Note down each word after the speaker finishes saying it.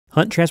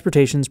Hunt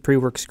Transportation's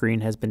pre-work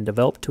screen has been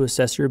developed to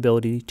assess your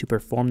ability to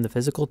perform the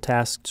physical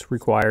tasks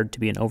required to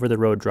be an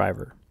over-the-road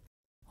driver.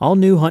 All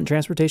new Hunt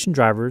Transportation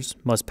drivers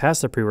must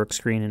pass the pre-work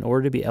screen in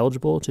order to be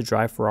eligible to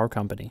drive for our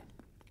company.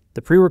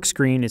 The pre-work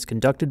screen is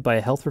conducted by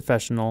a health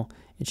professional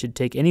and should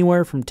take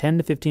anywhere from 10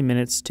 to 15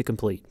 minutes to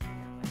complete.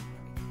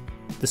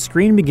 The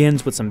screen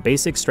begins with some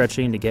basic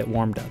stretching to get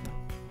warmed up.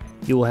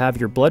 You will have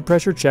your blood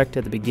pressure checked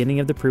at the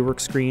beginning of the pre-work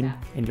screen,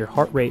 and your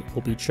heart rate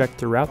will be checked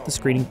throughout the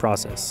screening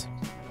process.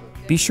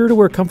 Be sure to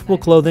wear comfortable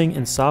clothing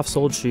and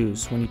soft-soled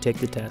shoes when you take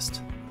the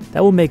test.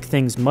 That will make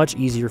things much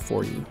easier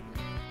for you.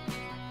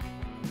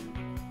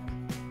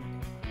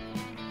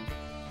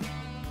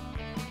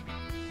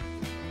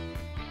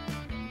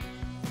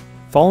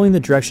 Following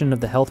the direction of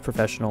the health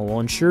professional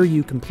will ensure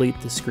you complete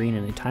the screen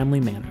in a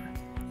timely manner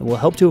and will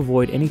help to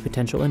avoid any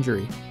potential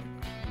injury.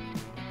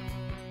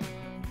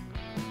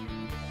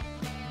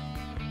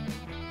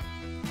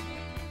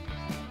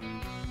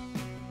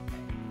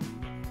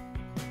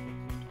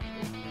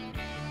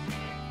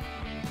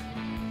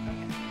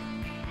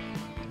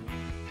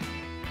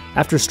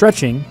 After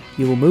stretching,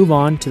 you will move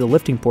on to the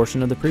lifting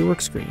portion of the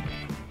pre-work screen,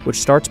 which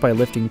starts by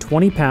lifting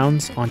 20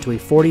 pounds onto a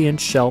 40-inch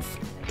shelf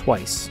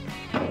twice.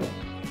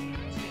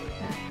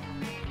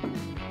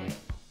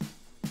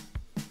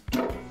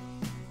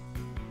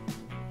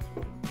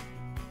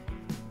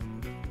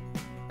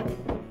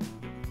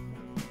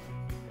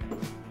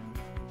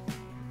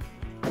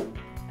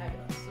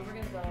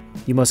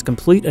 You must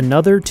complete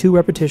another 2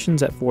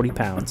 repetitions at 40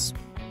 pounds.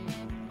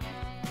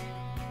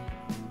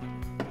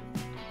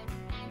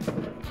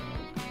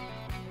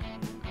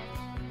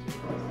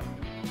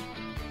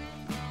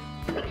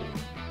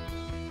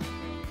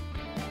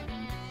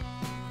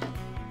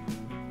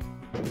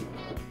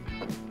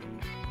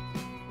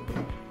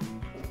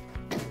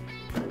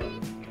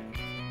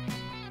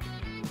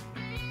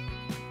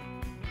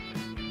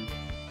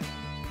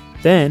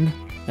 Then,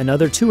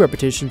 another 2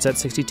 repetitions at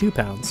 62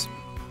 pounds.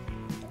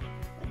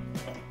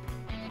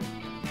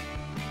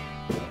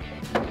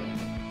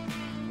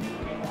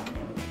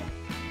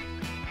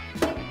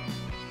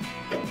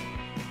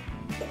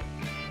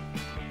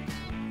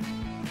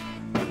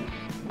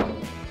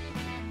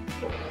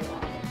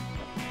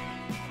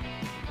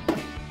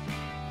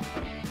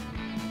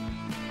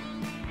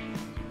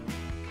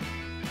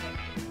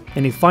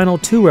 And a final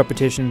 2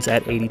 repetitions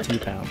at 82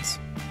 pounds.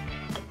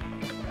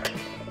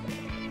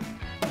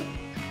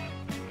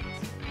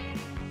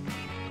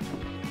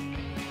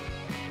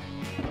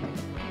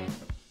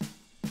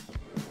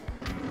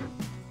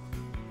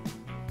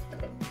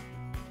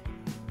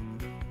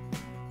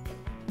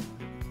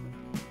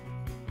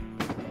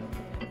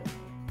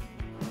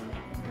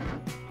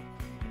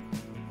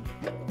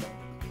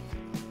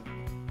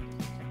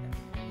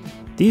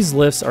 These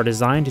lifts are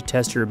designed to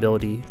test your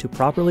ability to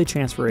properly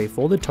transfer a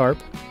folded tarp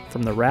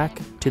from the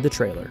rack to the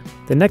trailer.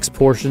 The next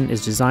portion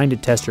is designed to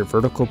test your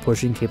vertical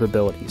pushing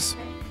capabilities.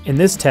 In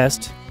this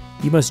test,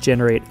 you must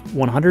generate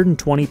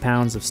 120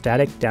 pounds of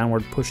static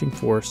downward pushing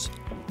force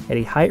at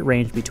a height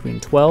range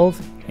between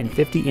 12 and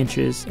 50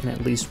 inches in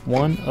at least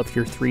one of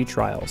your 3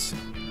 trials.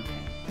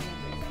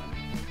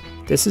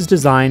 This is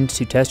designed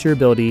to test your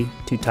ability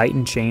to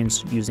tighten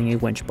chains using a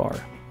winch bar.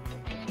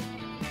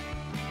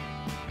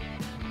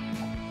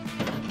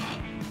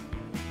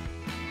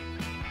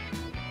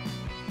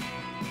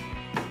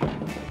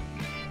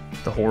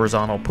 The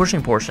horizontal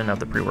pushing portion of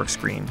the pre-work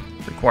screen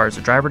requires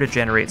the driver to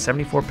generate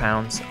 74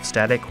 pounds of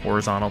static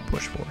horizontal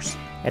push force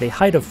at a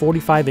height of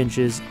 45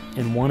 inches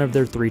in one of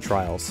their 3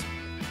 trials.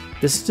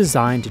 This is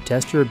designed to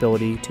test your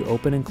ability to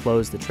open and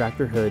close the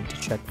tractor hood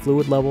to check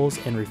fluid levels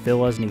and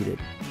refill as needed,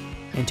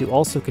 and to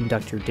also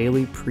conduct your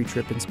daily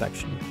pre-trip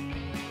inspection.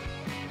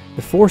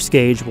 The force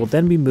gauge will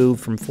then be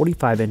moved from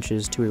 45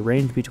 inches to a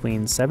range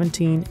between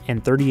 17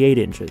 and 38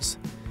 inches.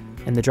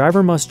 And the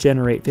driver must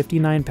generate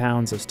 59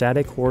 pounds of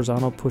static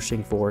horizontal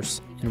pushing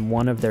force in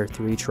one of their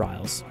 3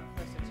 trials.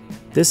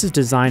 This is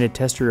designed to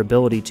test your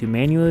ability to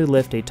manually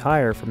lift a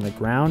tire from the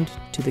ground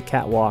to the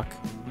catwalk,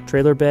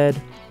 trailer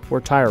bed, or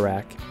tire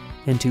rack,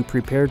 and to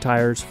prepare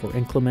tires for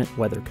inclement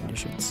weather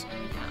conditions.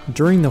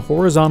 During the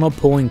horizontal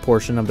pulling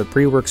portion of the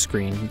pre-work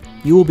screen,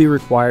 you will be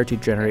required to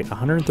generate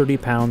 130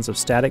 pounds of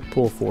static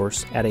pull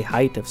force at a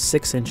height of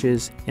 6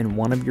 inches in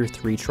one of your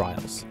 3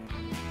 trials.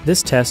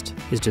 This test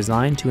is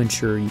designed to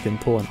ensure you can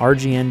pull an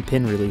RGN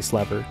pin release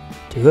lever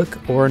to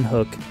hook or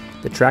unhook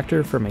the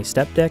tractor from a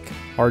step deck,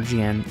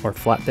 RGN, or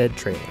flatbed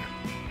trailer.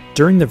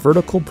 During the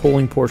vertical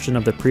pulling portion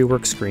of the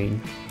pre-work screen,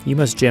 you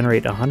must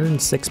generate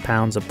 106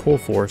 pounds of pull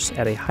force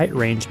at a height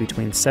range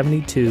between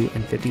 72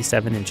 and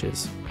 57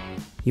 inches.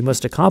 You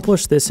must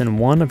accomplish this in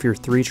one of your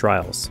 3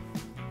 trials.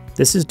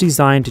 This is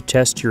designed to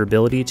test your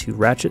ability to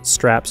ratchet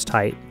straps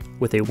tight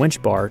with a winch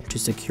bar to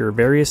secure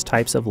various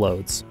types of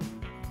loads.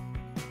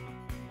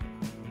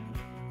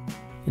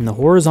 In the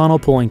horizontal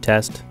pulling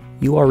test,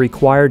 you are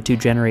required to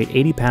generate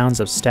 80 pounds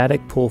of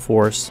static pull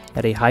force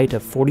at a height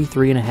of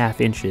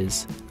 43.5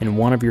 inches in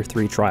one of your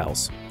 3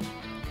 trials.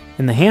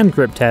 In the hand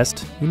grip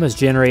test, you must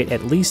generate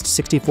at least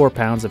 64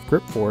 pounds of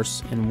grip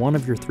force in one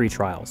of your 3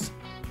 trials.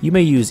 You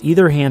may use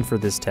either hand for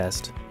this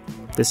test.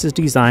 This is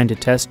designed to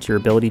test your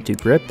ability to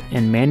grip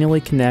and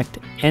manually connect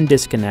and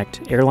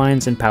disconnect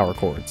airlines and power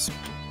cords.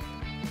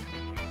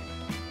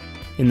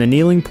 In the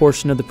kneeling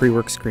portion of the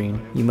pre-work screen,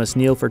 you must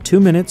kneel for 2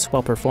 minutes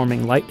while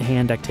performing light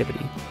hand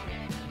activity.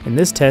 In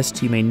this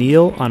test, you may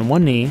kneel on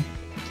one knee,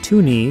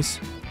 2 knees,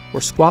 or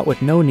squat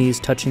with no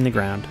knees touching the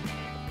ground.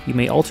 You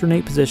may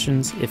alternate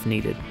positions if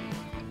needed.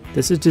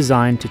 This is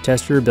designed to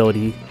test your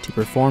ability to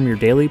perform your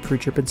daily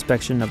pre-trip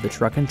inspection of the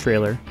truck and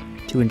trailer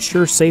to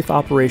ensure safe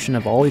operation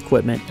of all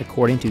equipment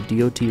according to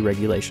DOT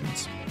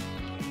regulations.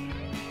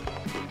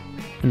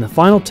 In the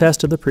final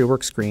test of the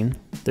pre-work screen,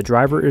 the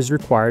driver is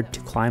required to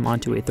climb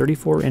onto a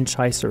 34-inch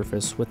high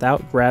surface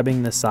without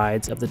grabbing the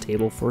sides of the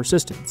table for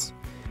assistance.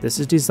 This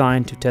is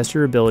designed to test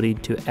your ability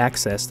to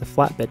access the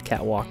flatbed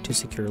catwalk to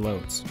secure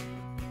loads.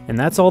 And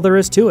that's all there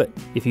is to it.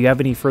 If you have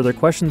any further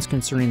questions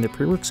concerning the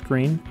pre-work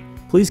screen,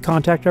 please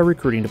contact our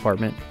recruiting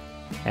department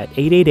at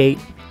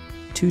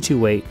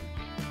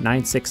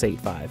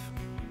 888-228-9685.